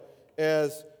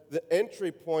as the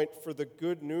entry point for the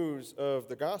good news of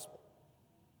the gospel.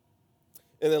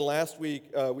 And then last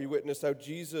week, we witnessed how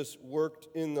Jesus worked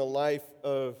in the life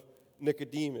of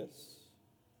Nicodemus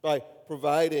by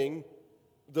providing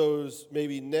those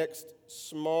maybe next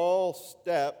small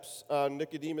steps on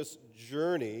Nicodemus'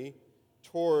 journey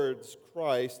towards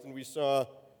Christ. And we saw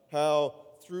how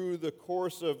through the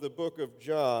course of the book of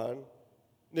John,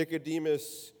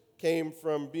 Nicodemus came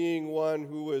from being one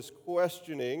who was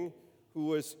questioning, who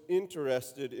was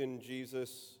interested in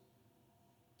Jesus,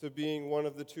 to being one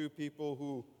of the two people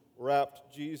who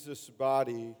wrapped Jesus'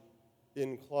 body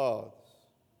in cloths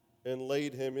and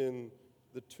laid him in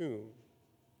the tomb.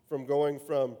 From going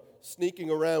from sneaking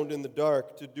around in the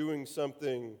dark to doing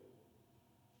something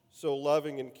so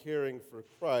loving and caring for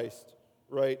Christ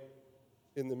right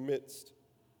in the midst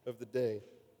of the day.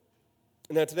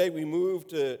 Now today we move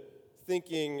to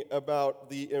thinking about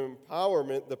the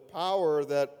empowerment, the power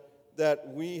that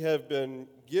we have been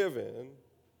given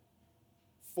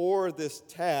for this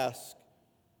task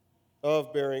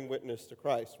of bearing witness to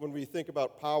Christ. When we think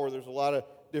about power, there's a lot of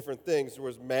different things. There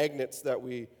was magnets that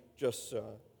we just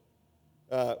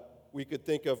saw. We could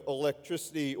think of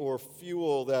electricity or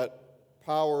fuel that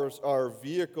powers our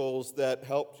vehicles that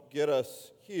helped get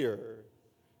us here.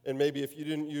 And maybe if you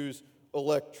didn't use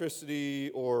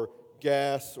electricity or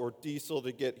gas or diesel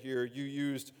to get here, you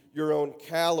used your own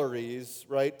calories,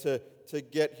 right, to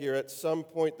get here. At some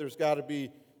point, there's got to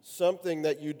be something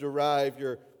that you derive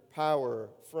your power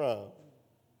from.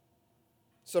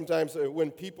 Sometimes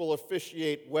when people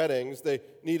officiate weddings, they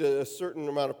need a certain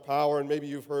amount of power, and maybe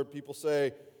you've heard people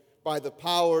say, "By the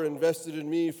power invested in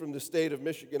me from the state of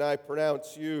Michigan, I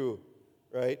pronounce you,"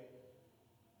 right?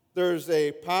 There's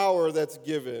a power that's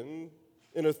given,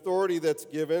 an authority that's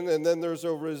given, and then there's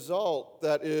a result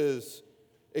that is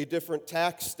a different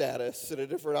tax status and a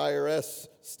different IRS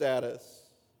status.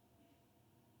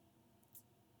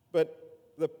 But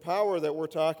the power that we're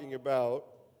talking about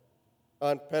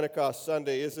on Pentecost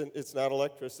Sunday it's not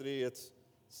electricity, it's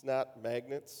not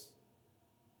magnets,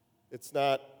 it's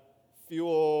not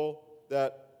fuel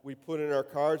that we put in our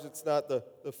cars, it's not the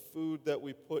food that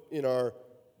we put in our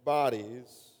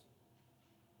bodies.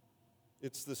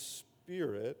 It's the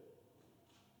Spirit,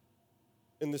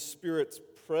 and the Spirit's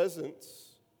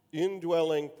presence,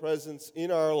 indwelling presence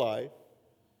in our life,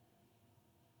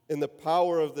 and the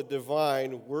power of the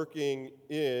divine working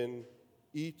in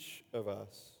each of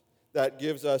us. That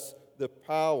gives us the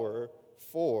power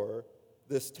for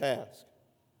this task.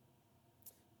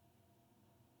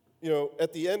 You know,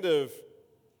 at the end of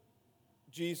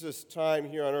Jesus' time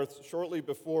here on earth, shortly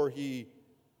before he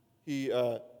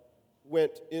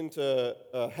went into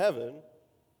heaven,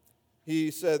 he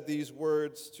said these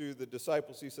words to the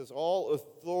disciples. He says, "All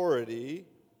authority,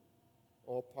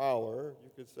 all power,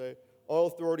 you could say, all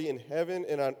authority in heaven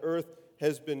and on earth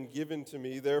has been given to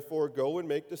me. Therefore, go and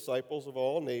make disciples of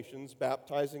all nations,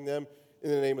 baptizing them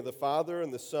in the name of the Father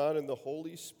and the Son and the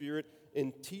Holy Spirit,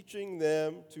 and teaching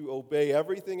them to obey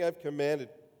everything I've commanded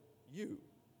you.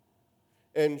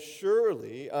 And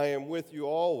surely I am with you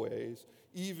always,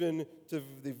 even to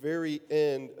the very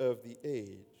end of the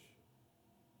age."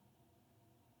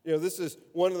 You know, this is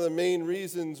one of the main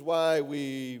reasons why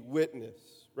we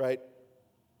witness, right?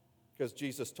 Because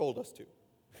Jesus told us to.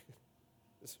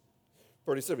 It's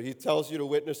pretty simple. He tells you to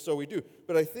witness, so we do.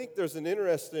 But I think there's an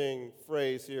interesting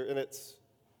phrase here, and it's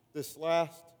this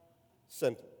last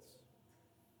sentence.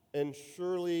 "And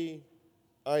surely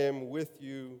I am with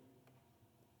you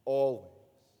always."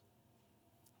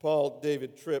 Paul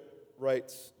David Tripp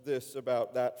writes this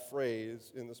about that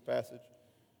phrase in this passage.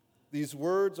 "These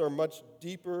words are much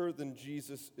deeper than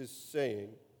Jesus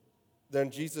saying,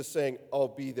 I'll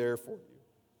be there for you.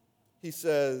 He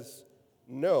says,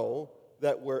 know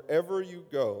that wherever you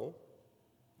go,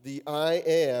 the I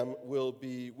am will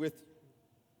be with you.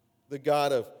 The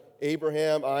God of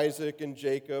Abraham, Isaac, and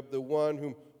Jacob, the one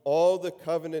whom all the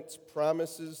covenant's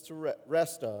promises to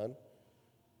rest on,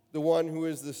 the one who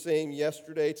is the same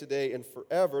yesterday, today, and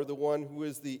forever, the one who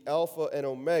is the Alpha and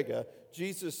Omega."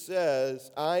 Jesus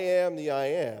says, "I am the I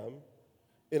am,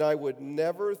 and I would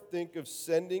never think of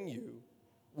sending you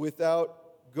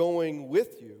without going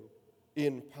with you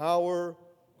in power,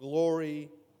 glory,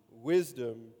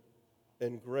 wisdom,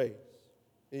 and grace."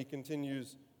 He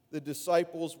continues, "The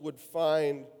disciples would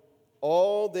find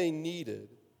all they needed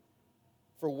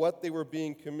for what they were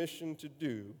being commissioned to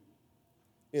do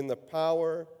in the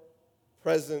power,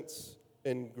 presence,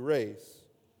 and grace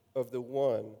of the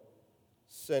one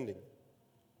sending them."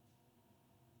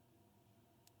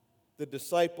 The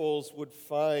disciples would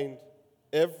find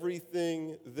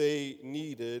everything they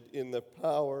needed in the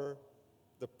power,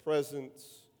 the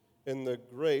presence and the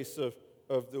grace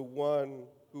of the one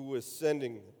who was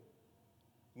sending them.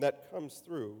 And that comes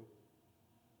through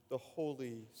the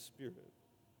Holy Spirit.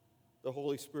 The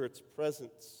Holy Spirit's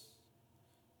presence,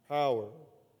 power,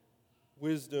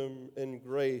 wisdom, and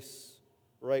grace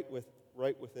right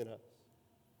within us.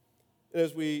 And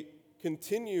as we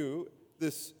continue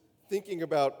this thinking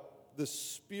about the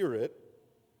Spirit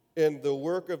and the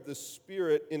work of the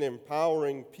Spirit in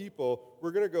empowering people,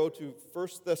 we're going to go to 1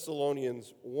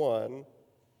 Thessalonians 1,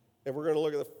 and we're going to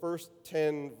look at the first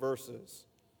 10 verses.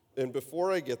 And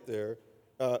before I get there,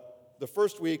 the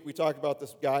first week we talked about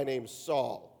this guy named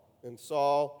Saul. And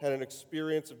Saul had an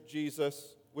experience of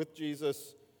Jesus, with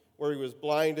Jesus, where he was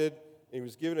blinded, and he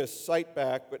was given his sight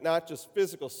back, but not just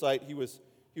physical sight, he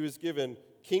was given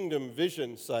kingdom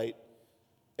vision sight.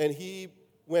 And he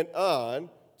went on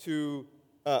to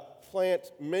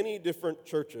plant many different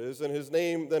churches, and his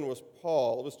name then was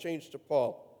Paul. It was changed to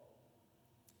Paul.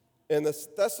 And the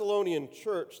Thessalonian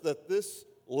church that this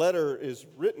letter is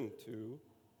written to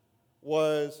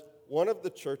was one of the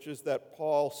churches that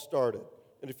Paul started.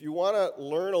 And if you want to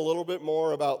learn a little bit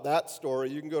more about that story,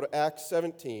 you can go to Acts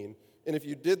 17. And if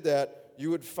you did that, you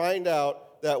would find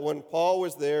out that when Paul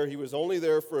was there, he was only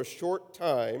there for a short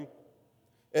time,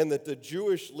 and that the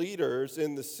Jewish leaders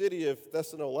in the city of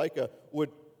Thessalonica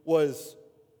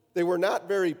they were not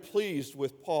very pleased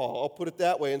with Paul, I'll put it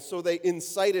that way. And so they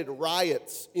incited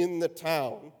riots in the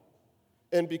town.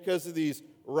 And because of these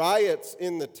riots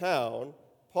in the town,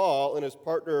 Paul and his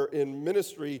partner in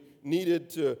ministry needed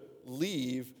to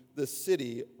leave the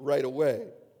city right away.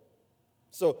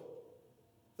 So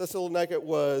Thessalonica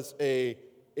was they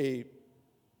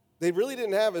really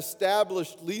didn't have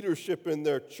established leadership in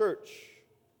their church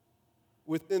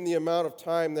within the amount of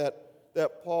time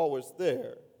that Paul was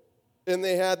there. And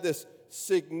they had this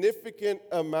significant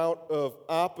amount of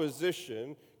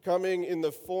opposition coming in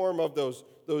the form of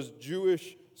those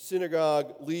Jewish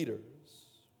synagogue leaders.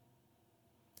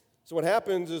 So what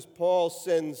happens is Paul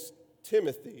sends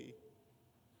Timothy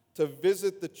to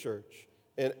visit the church.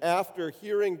 And after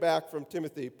hearing back from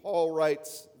Timothy, Paul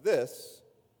writes this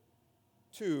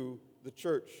to the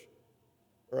church.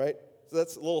 All right? So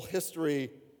that's a little history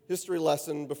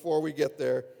lesson before we get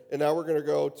there. And now we're going to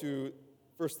go to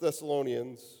 1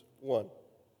 Thessalonians 1,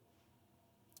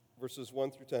 verses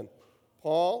 1 through 10.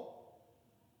 Paul,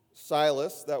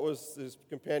 Silas, that was his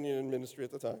companion in ministry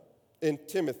at the time, and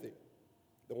Timothy,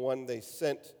 the one they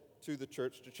sent to the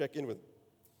church to check in with him.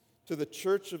 To the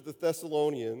church of the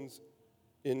Thessalonians,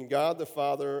 in God the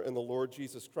Father and the Lord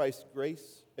Jesus Christ,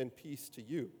 grace and peace to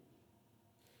you.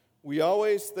 We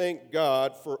always thank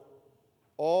God for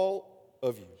all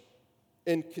of you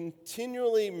and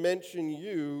continually mention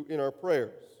you in our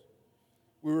prayers.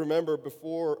 We remember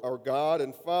before our God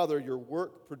and Father your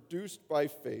work produced by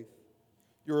faith,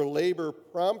 your labor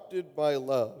prompted by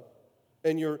love,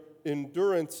 and your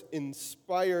endurance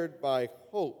inspired by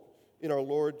hope in our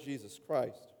Lord Jesus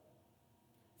Christ.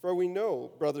 For we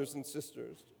know, brothers and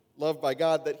sisters, loved by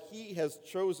God, that He has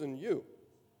chosen you,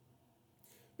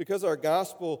 because our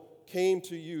gospel came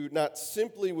to you not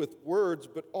simply with words,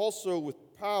 but also with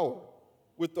power,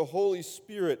 with the Holy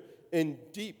Spirit and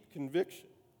deep conviction.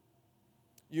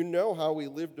 You know how we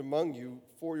lived among you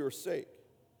for your sake.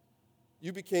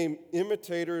 You became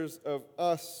imitators of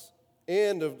us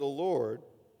and of the Lord,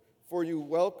 for you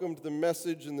welcomed the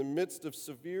message in the midst of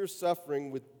severe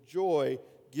suffering with joy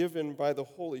given by the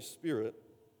Holy Spirit.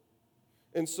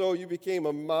 And so you became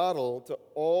a model to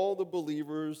all the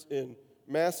believers in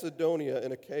Macedonia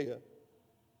and Achaia.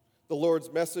 The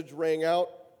Lord's message rang out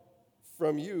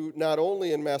from you not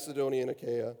only in Macedonia and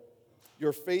Achaia.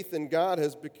 Your faith in God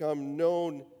has become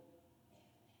known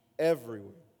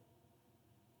everywhere.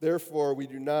 Therefore, we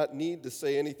do not need to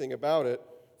say anything about it,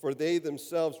 for they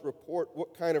themselves report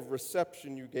what kind of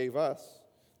reception you gave us.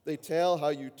 They tell how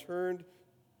you turned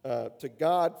to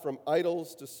God from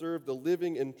idols to serve the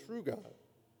living and true God,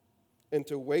 and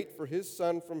to wait for His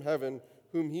Son from heaven,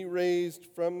 whom He raised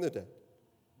from the dead,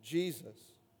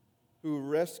 Jesus, who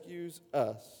rescues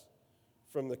us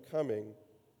from the coming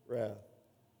wrath.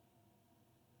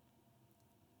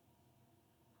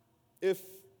 If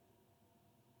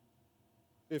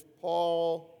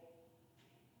Paul,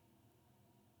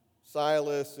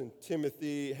 Silas, and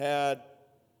Timothy had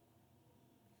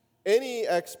any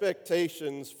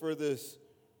expectations for this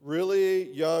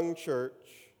really young church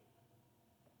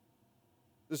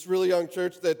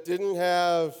that didn't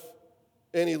have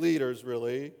any leaders,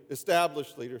 really,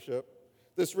 established leadership,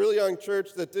 this really young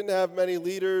church that didn't have many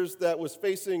leaders, that was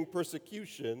facing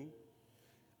persecution,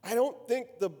 I don't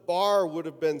think the bar would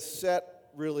have been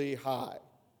set really high.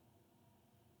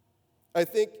 I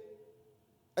think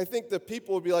that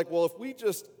people would be like, well, if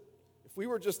we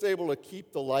were just able to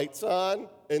keep the lights on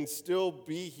and still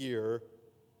be here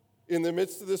in the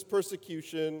midst of this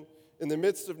persecution, in the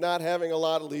midst of not having a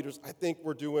lot of leaders, I think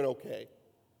we're doing okay.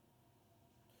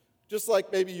 Just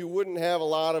like maybe you wouldn't have a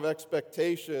lot of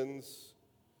expectations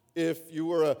if you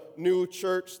were a new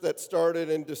church that started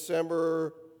in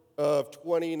December of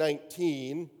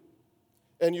 2019,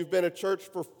 and you've been a church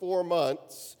for 4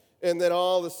 months, and then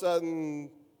all of a sudden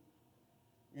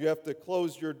you have to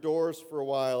close your doors for a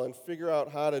while and figure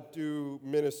out how to do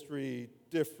ministry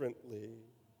differently.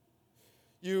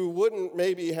 You wouldn't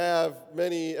maybe have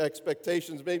many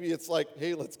expectations. Maybe it's like,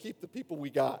 hey, let's keep the people we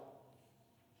got.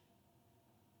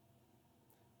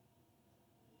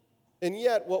 And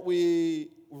yet, what we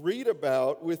read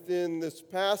about within this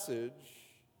passage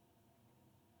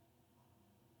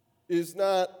is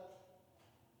not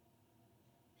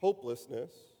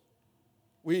hopelessness.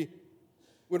 When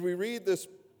we read this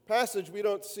passage, we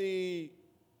don't see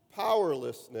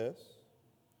powerlessness.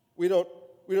 We don't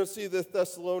see the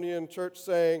Thessalonian church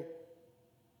saying,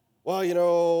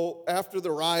 well, after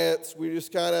the riots, we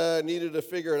just kind of needed to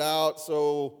figure it out,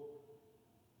 so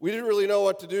we didn't really know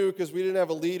what to do because we didn't have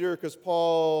a leader because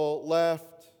Paul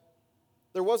left.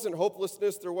 There wasn't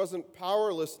hopelessness, there wasn't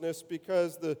powerlessness,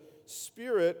 because the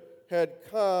Spirit had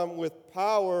come with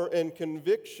power and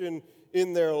conviction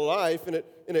in their life, and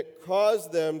it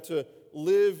caused them to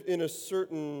live in a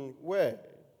certain way.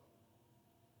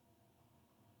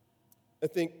 I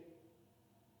think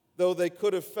though they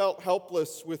could have felt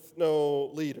helpless with no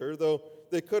leader, though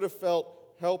they could have felt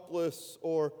helpless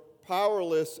or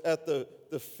powerless at the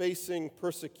facing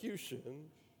persecution,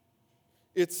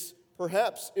 it's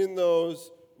perhaps in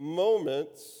those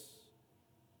moments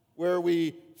where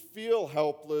we feel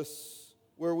helpless,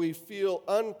 where we feel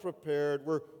unprepared,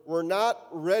 we're not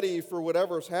ready for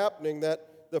whatever's happening,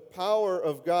 that the power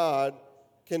of God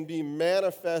can be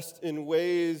manifest in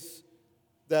ways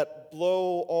that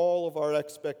blow all of our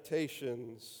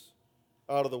expectations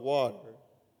out of the water.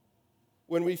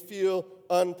 When we feel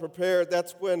unprepared,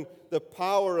 that's when the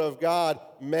power of God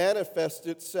manifests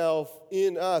itself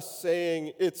in us,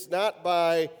 saying, it's not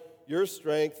by your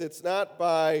strength, it's not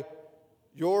by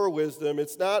your wisdom,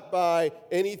 it's not by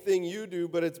anything you do,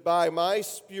 but it's by my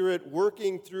Spirit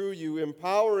working through you,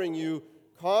 empowering you,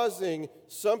 causing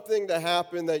something to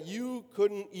happen that you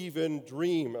couldn't even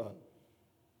dream of.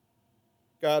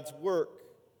 God's work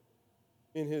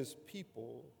in His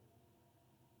people.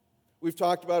 We've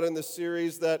talked about in this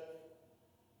series that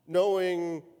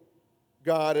knowing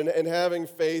God and having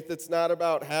faith, it's not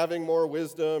about having more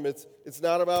wisdom, it's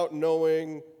not about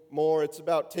knowing more, it's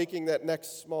about taking that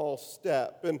next small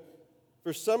step. And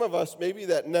for some of us, maybe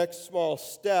that next small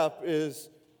step is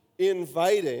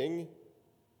inviting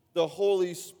the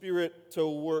Holy Spirit to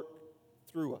work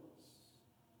through us.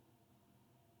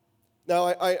 Now,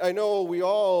 I know we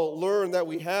all learn that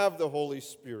we have the Holy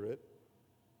Spirit,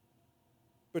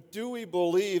 but do we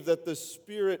believe that the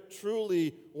Spirit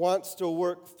truly wants to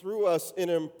work through us and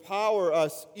empower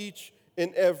us each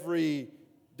and every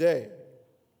day?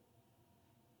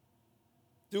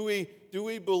 Do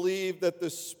we believe that the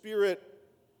Spirit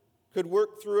could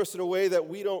work through us in a way that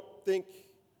we don't think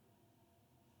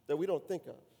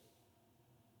of?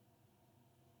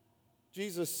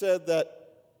 Jesus said that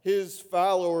His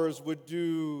followers would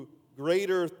do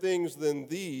greater things than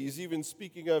these, even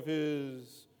speaking of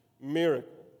His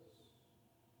miracles.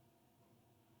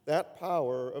 That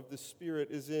power of the Spirit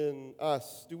is in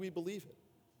us. Do we believe it?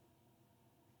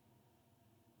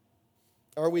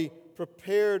 Are we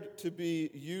prepared to be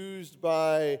used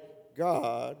by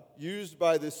God, used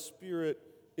by the Spirit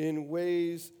in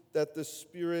ways that the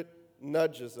Spirit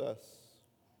nudges us?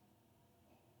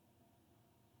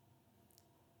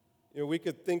 We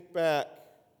could think back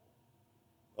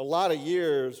a lot of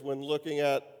years when looking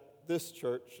at this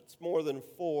church. It's more than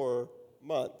 4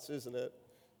 months, isn't it?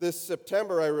 This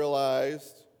September, I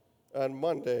realized, on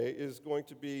Monday, is going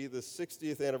to be the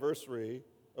 60th anniversary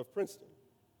of Princeton.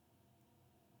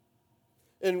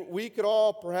 And we could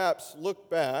all perhaps look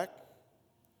back,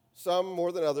 some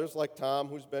more than others, like Tom,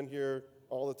 who's been here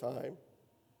all the time,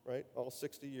 right? All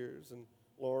 60 years, and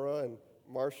Laura and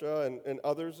Marcia and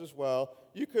others as well.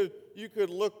 You could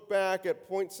look back at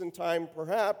points in time,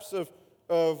 perhaps,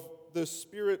 of the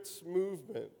Spirit's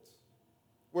movement,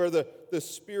 where the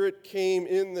Spirit came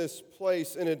in this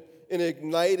place and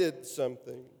ignited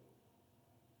something.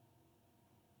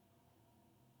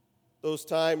 Those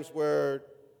times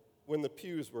when the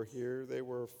pews were here, they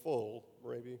were full,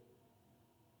 maybe.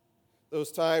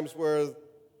 Those times where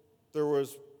there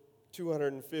was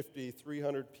 250,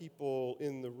 300 people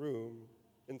in the room,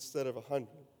 instead of 100.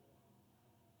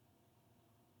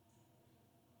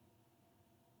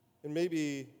 And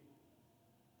maybe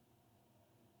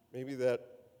that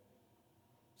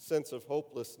sense of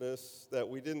hopelessness that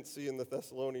we didn't see in the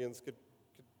Thessalonians could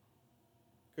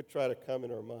try to come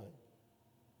in our mind.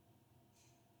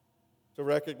 To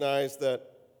recognize that,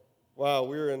 wow,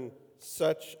 we're in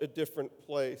such a different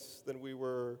place than we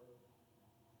were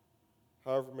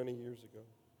however many years ago.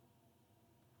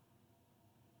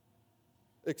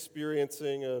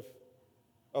 Experiencing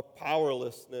a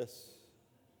powerlessness,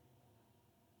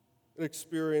 an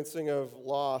experiencing of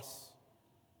loss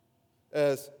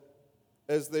as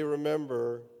they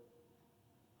remember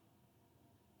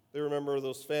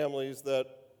those families that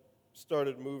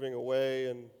started moving away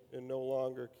and no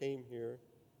longer came here.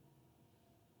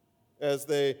 As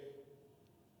they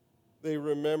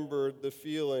remembered the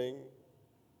feeling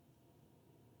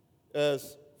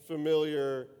as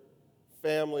familiar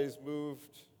families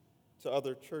moved to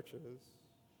other churches.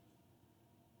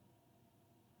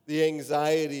 The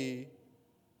anxiety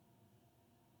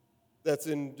that's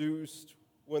induced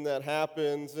when that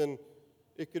happens, and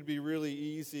it could be really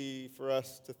easy for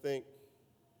us to think,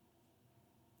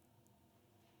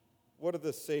 what are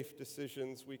the safe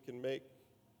decisions we can make?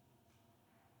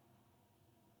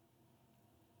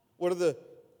 What are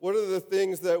the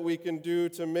things that we can do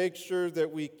to make sure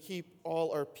that we keep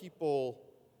all our people?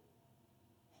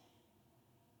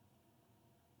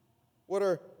 What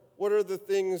are the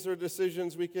things or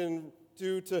decisions we can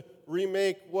do to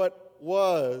remake what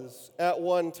was at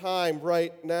one time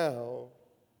right now?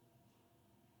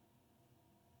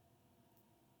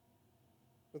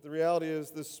 But the reality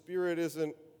is the Spirit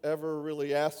isn't ever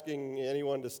really asking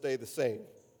anyone to stay the same.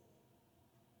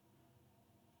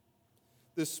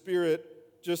 The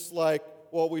Spirit, just like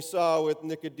what we saw with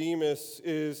Nicodemus,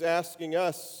 is asking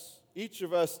us, each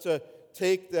of us, to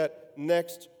take that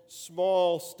next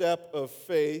small step of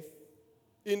faith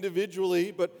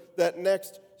individually, but that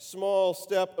next small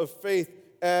step of faith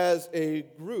as a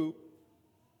group,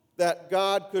 that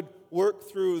God could work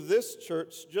through this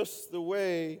church just the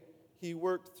way He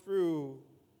worked through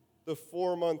the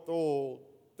 4-month-old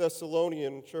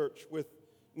Thessalonian church with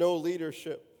no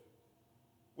leadership,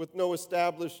 with no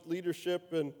established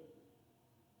leadership, and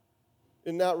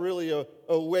not really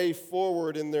a way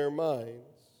forward in their minds.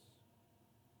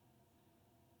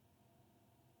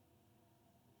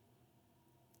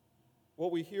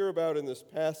 What we hear about in this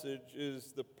passage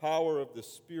is the power of the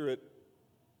Spirit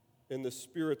and the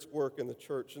Spirit's work in the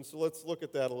church. And so let's look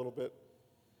at that a little bit.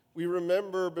 We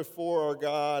remember before our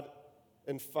God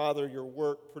and Father your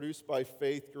work produced by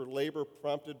faith, your labor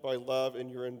prompted by love,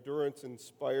 and your endurance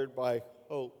inspired by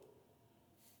hope.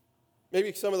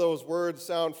 Maybe some of those words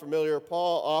sound familiar.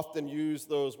 Paul often used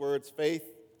those words, faith,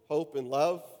 hope, and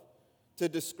love, to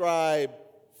describe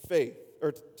faith,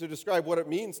 or to describe what it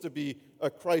means to be a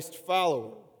Christ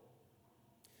follower.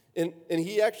 And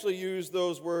he actually used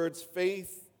those words,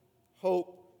 faith,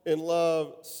 hope, and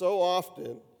love, so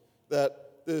often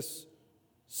that this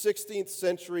 16th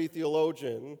century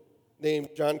theologian named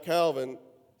John Calvin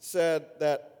said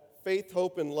that faith,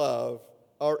 hope, and love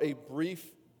are a brief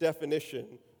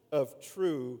definition of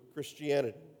true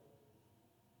Christianity.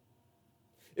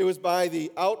 It was by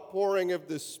the outpouring of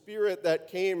the Spirit that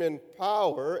came in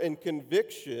power and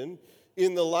conviction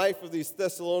in the life of these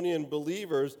Thessalonian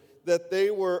believers that they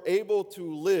were able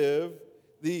to live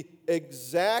the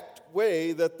exact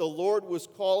way that the Lord was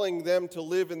calling them to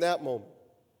live in that moment.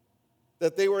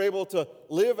 That they were able to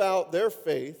live out their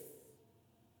faith,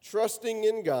 trusting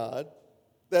in God,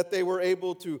 that they were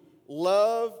able to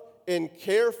love and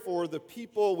care for the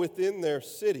people within their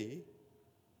city,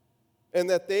 and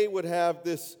that they would have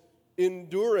this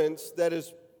endurance that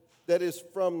is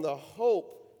from the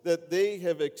hope that they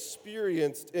have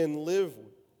experienced and live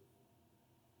with.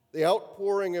 The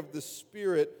outpouring of the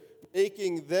Spirit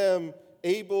making them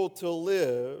able to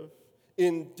live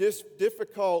in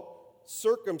difficult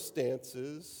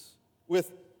circumstances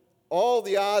with all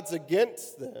the odds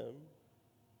against them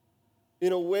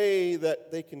in a way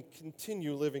that they can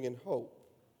continue living in hope.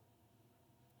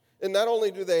 And not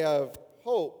only do they have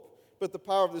hope, but the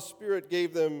power of the Spirit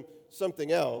gave them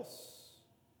something else.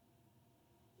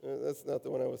 That's not the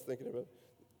one I was thinking about.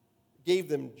 Gave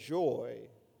them joy.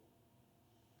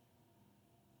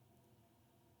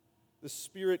 The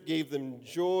Spirit gave them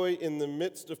joy in the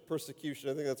midst of persecution.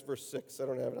 I think that's verse 6. I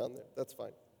don't have it on there. That's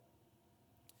fine.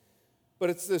 But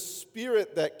it's the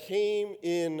Spirit that came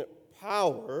in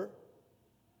power.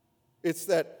 It's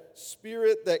that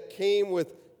Spirit that came with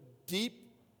deep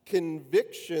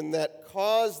conviction that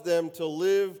caused them to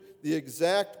live the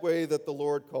exact way that the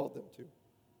Lord called them to.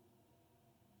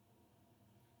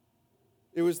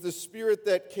 It was the Spirit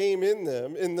that came in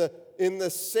them in the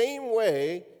same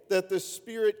way that the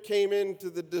Spirit came into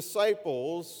the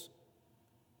disciples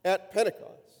at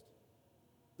Pentecost.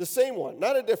 The same one,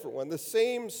 not a different one. The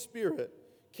same Spirit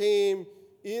came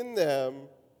in them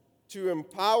to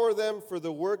empower them for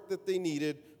the work that they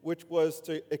needed, which was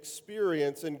to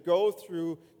experience and go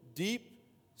through deep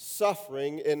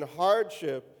suffering and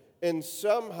hardship and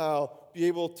somehow be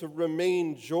able to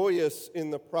remain joyous in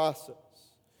the process.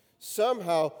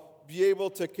 Somehow be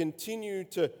able to continue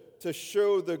to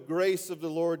show the grace of the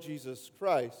Lord Jesus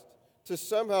Christ. To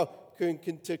somehow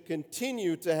to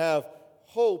continue to have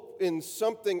hope in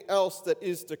something else that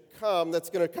is to come, that's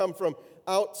going to come from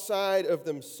outside of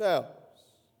themselves.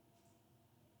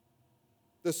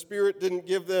 The Spirit didn't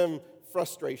give them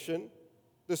frustration.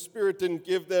 The Spirit didn't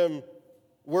give them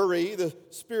worry. The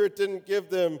Spirit didn't give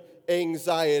them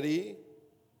anxiety.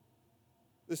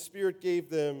 The Spirit gave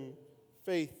them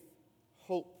faith,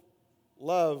 hope,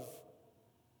 love,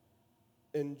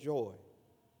 and joy.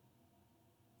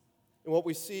 And what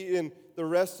we see in the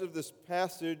rest of this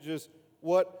passage is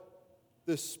what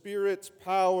the Spirit's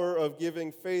power of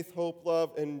giving faith, hope,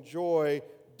 love, and joy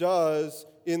does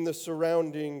in the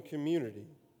surrounding community.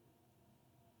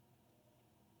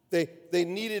 They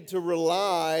needed to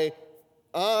rely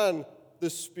on the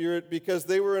Spirit because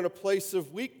they were in a place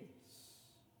of weakness.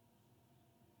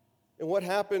 And what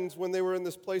happens when they were in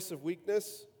this place of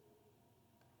weakness?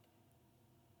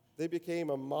 They became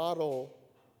a model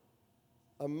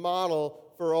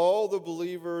for all the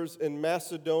believers in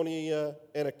Macedonia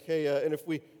and Achaia. And if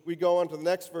we go on to the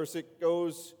next verse, it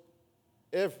goes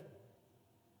everywhere.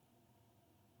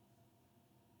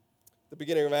 The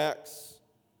beginning of Acts,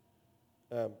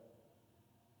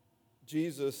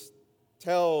 Jesus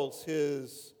tells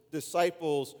his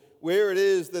disciples where it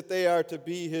is that they are to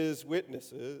be his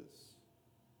witnesses.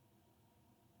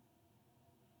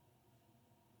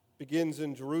 Begins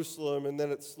in Jerusalem, and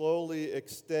then it slowly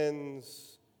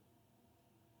extends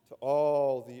to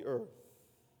all the earth.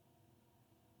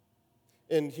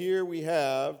 And here we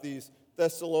have these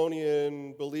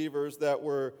Thessalonian believers that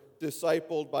were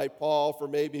discipled by Paul for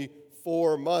maybe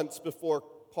 4 months before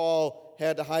Paul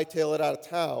had to hightail it out of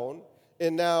town.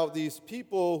 And now these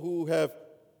people who have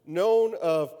known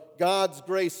of God's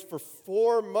grace for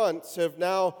 4 months have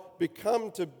now become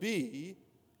to be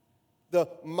the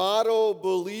model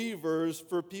believers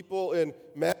for people in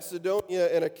Macedonia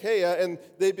and Achaia, and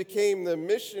they became the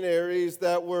missionaries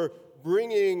that were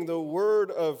bringing the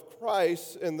word of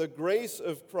Christ and the grace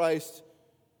of Christ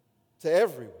to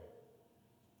everyone.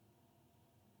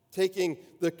 Taking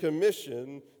the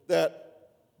commission that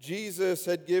Jesus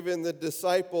had given the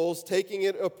disciples, taking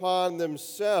it upon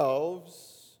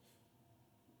themselves,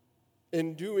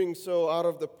 and doing so out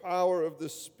of the power of the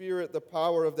Spirit, the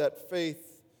power of that faith,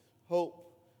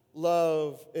 hope,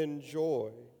 love, and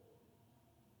joy.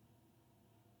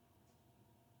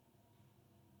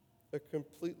 A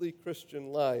completely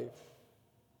Christian life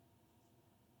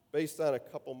based on a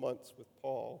couple months with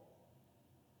Paul.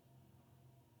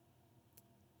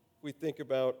 We think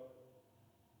about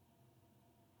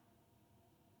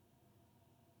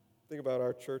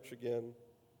our church again,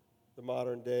 the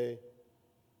modern day.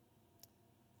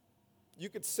 You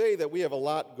could say that we have a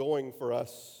lot going for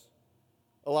us.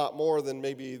 A lot more than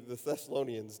maybe the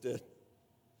Thessalonians did.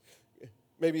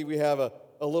 Maybe we have a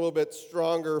little bit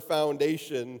stronger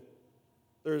foundation.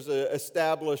 There's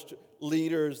established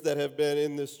leaders that have been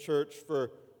in this church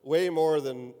for way more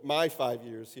than my 5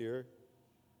 years here.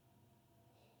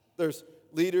 There's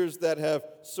leaders that have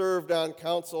served on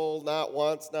council not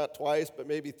once, not twice, but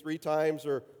maybe 3 times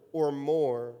or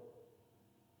more.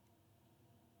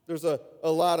 There's a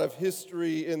lot of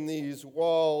history in these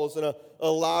walls and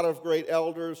a lot of great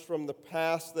elders from the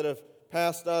past that have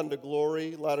passed on to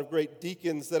glory, a lot of great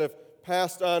deacons that have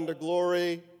passed on to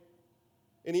glory,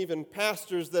 and even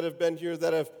pastors that have been here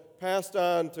that have passed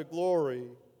on to glory.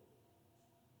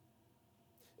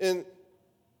 And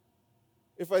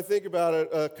if I think about it,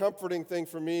 a comforting thing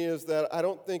for me is that I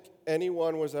don't think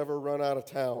anyone was ever run out of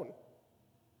town.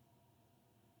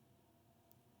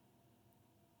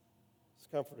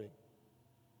 Comforting.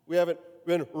 We haven't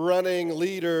been running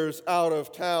leaders out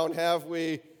of town, have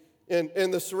we?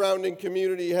 And the surrounding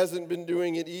community hasn't been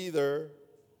doing it either.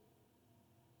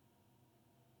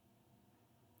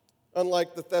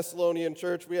 Unlike the Thessalonian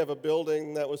church, we have a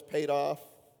building that was paid off,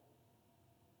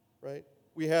 right?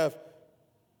 We have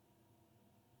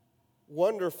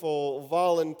wonderful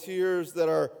volunteers that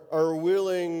are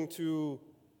willing to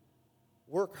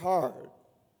work hard,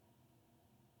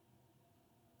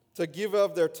 to give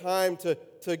of their time,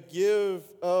 to give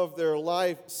of their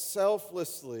life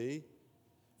selflessly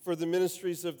for the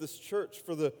ministries of this church,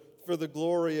 for the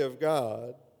glory of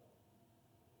God.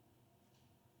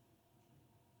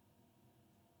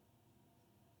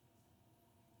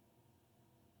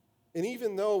 And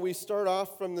even though we start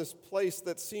off from this place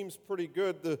that seems pretty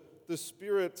good, the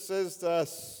Spirit says to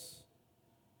us,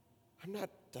 I'm not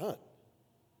done.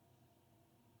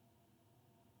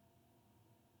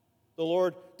 The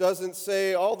Lord doesn't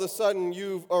say all of a sudden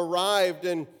you've arrived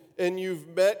and you've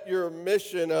met your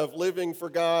mission of living for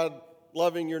God,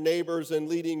 loving your neighbors, and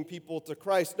leading people to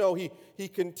Christ. No, He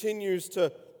continues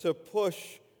to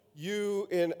push you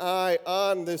and I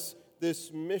on this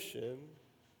mission,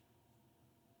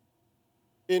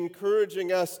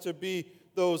 encouraging us to be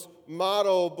those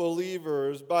model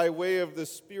believers by way of the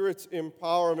Spirit's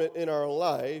empowerment in our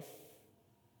life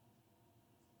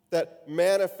that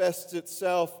manifests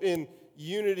itself in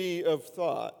unity of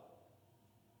thought,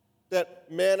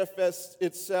 that manifests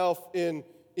itself in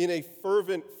a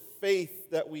fervent faith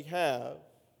that we have,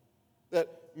 that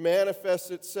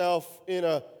manifests itself in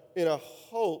a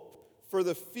hope for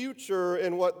the future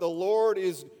and what the Lord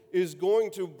is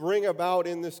going to bring about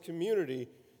in this community.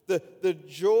 The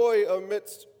joy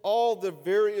amidst all the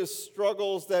various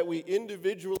struggles that we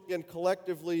individually and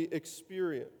collectively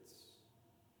experience.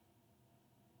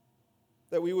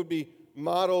 That we would be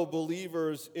model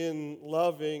believers in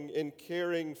loving and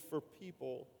caring for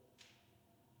people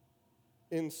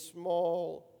in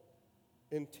small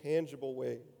and tangible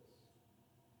ways.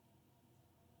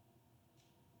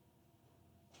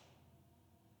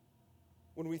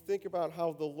 When we think about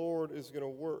how the Lord is going to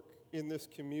work in this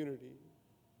community,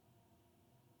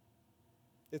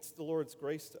 it's the Lord's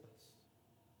grace to us.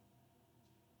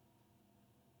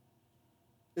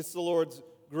 It's the Lord's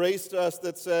grace to us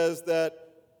that says that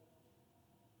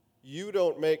you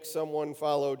don't make someone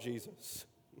follow Jesus.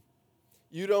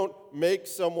 You don't make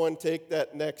someone take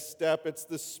that next step. It's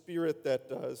the Spirit that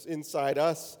does, inside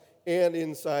us and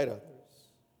inside others.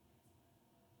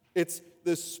 It's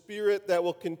the Spirit that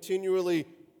will continually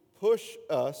push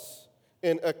us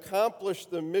and accomplish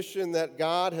the mission that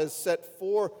God has set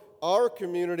for our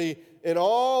community and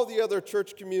all the other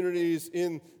church communities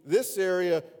in this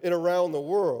area and around the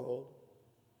world.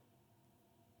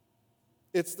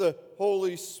 It's the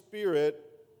Holy Spirit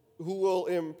who will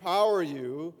empower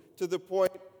you to the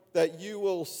point that you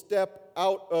will step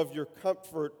out of your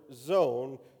comfort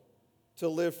zone to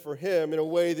live for Him in a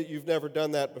way that you've never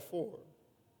done that before.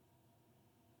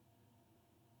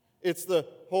 It's the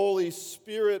Holy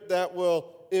Spirit that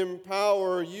will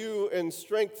empower you and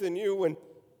strengthen you when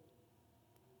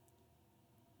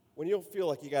you don't feel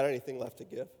like you got anything left to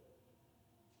give.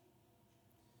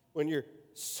 When you're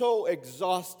so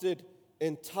exhausted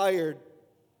and tired.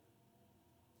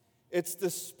 It's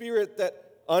the Spirit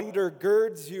that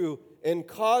undergirds you and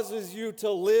causes you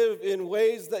to live in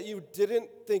ways that you didn't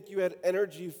think you had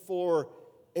energy for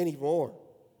anymore.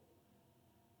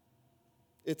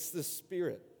 It's the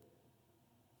Spirit.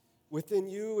 Within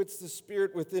you, it's the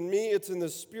Spirit. Within me, it's in the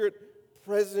Spirit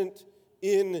present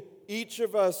in each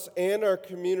of us and our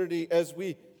community as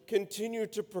we continue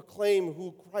to proclaim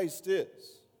who Christ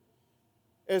is.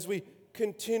 As we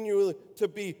continue to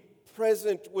be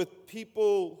present with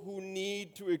people who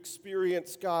need to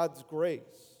experience God's grace.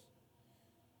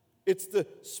 It's the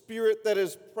Spirit that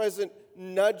is present,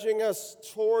 nudging us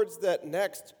towards that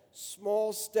next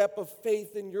small step of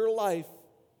faith in your life,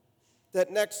 that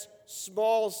next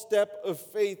small step of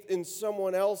faith in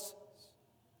someone else's,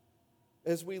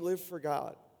 as we live for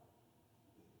God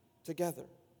together.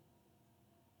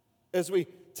 As we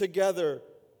together,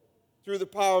 through the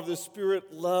power of the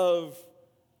Spirit, love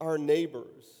our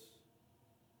neighbors.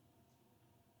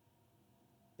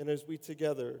 And as we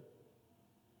together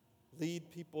lead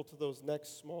people to those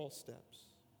next small steps,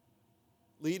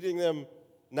 leading them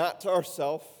not to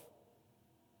ourselves,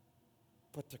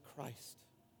 but to Christ,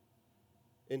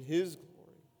 in His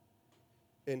glory,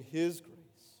 in His grace,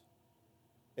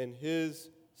 in His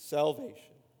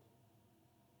salvation,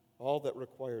 all that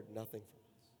required nothing from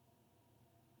us.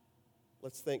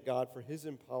 Let's thank God for His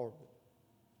empowerment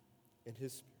and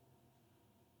His Spirit.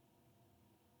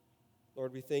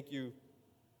 Lord, we thank You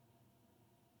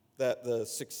that the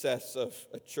success of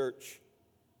a church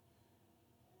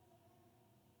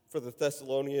for the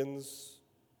Thessalonians,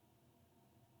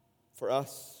 for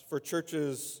us, for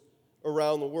churches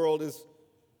around the world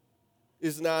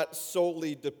is not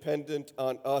solely dependent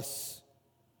on us,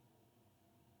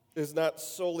 is not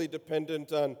solely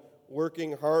dependent on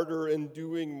working harder and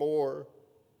doing more,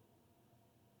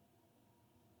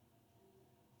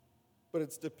 but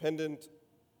it's dependent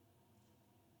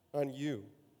on You.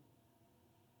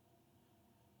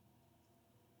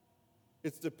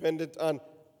 It's dependent on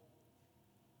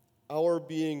our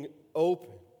being open,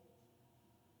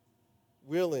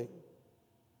 willing,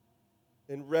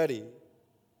 and ready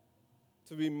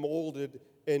to be molded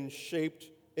and shaped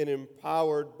and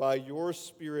empowered by your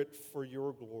Spirit for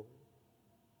your glory.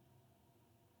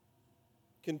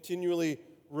 Continually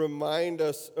remind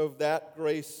us of that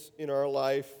grace in our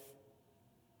life,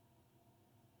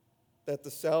 that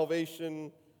the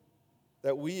salvation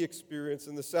that we experience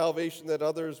and the salvation that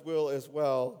others will as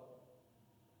well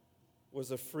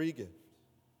was a free gift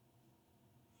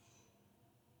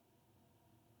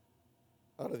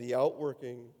out of the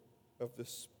outworking of the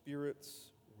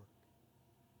Spirit's work,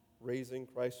 raising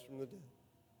Christ from the dead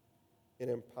and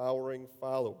empowering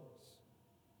followers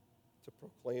to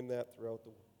proclaim that throughout the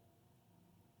world.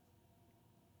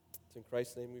 It's in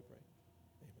Christ's name we pray.